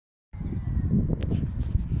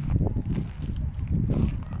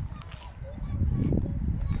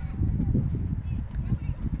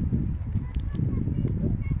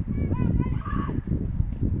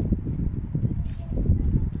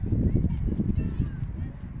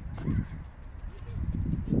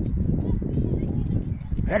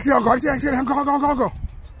Accélère encore, accélère, encore.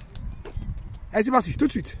 Allez, c'est parti, tout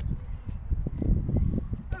de suite.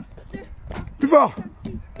 Plus fort.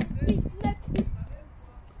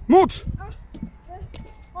 Monte.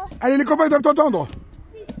 Allez, les copains doivent t'entendre.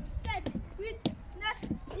 6, 7, 8, 9,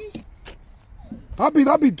 10.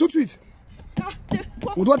 Rapide, tout de suite. 1, 2,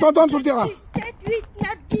 3, on doit t'entendre sur le terrain. 6, 7, 8,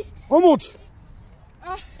 9, 10. On monte.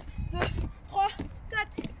 1, 2, 3, 4,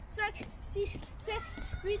 5, 6, 7,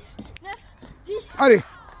 8, 9, 10. Allez.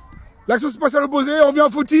 L'action se passe à l'opposé, on vient en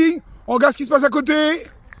footing, on regarde ce qui se passe à côté.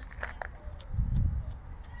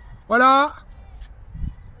 Voilà.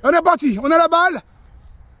 On est parti, on a la balle.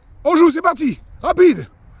 On joue, c'est parti. Rapide.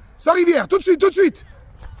 Sa rivière, tout de suite.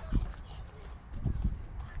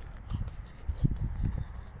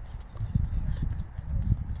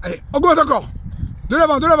 Allez, augmente encore. De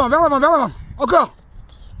l'avant, vers l'avant. Encore.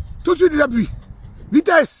 Tout de suite des appuis.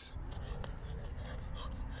 Vitesse.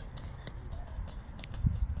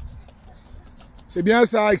 C'est bien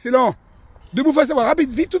ça, excellent. Debout face à moi,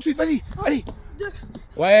 rapide, vite, tout de suite, vas-y. Allez. 2.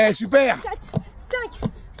 Ouais, super. 4, 5,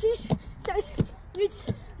 6, 7, 8,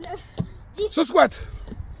 9, 10. Ce squat.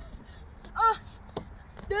 1,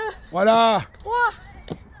 2, voilà. 3,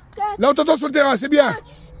 4. Là, on t'entend sur le terrain, c'est bien. 5,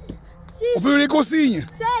 6, on peut les consignes.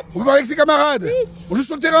 7, on peut parler avec ses camarades. 8, on joue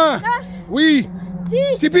sur le terrain. 9, oui.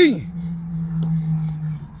 10. Tipping.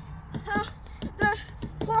 1, 2,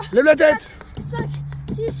 3. Lève la tête. 4, 5,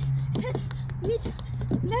 6, 7, 8,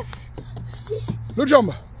 9, 10. L'autre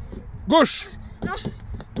jambe. Gauche.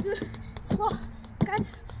 1, 2, 3, 4,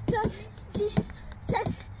 5, 6, 7,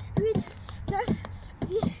 8, 9,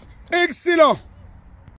 10. Excellent.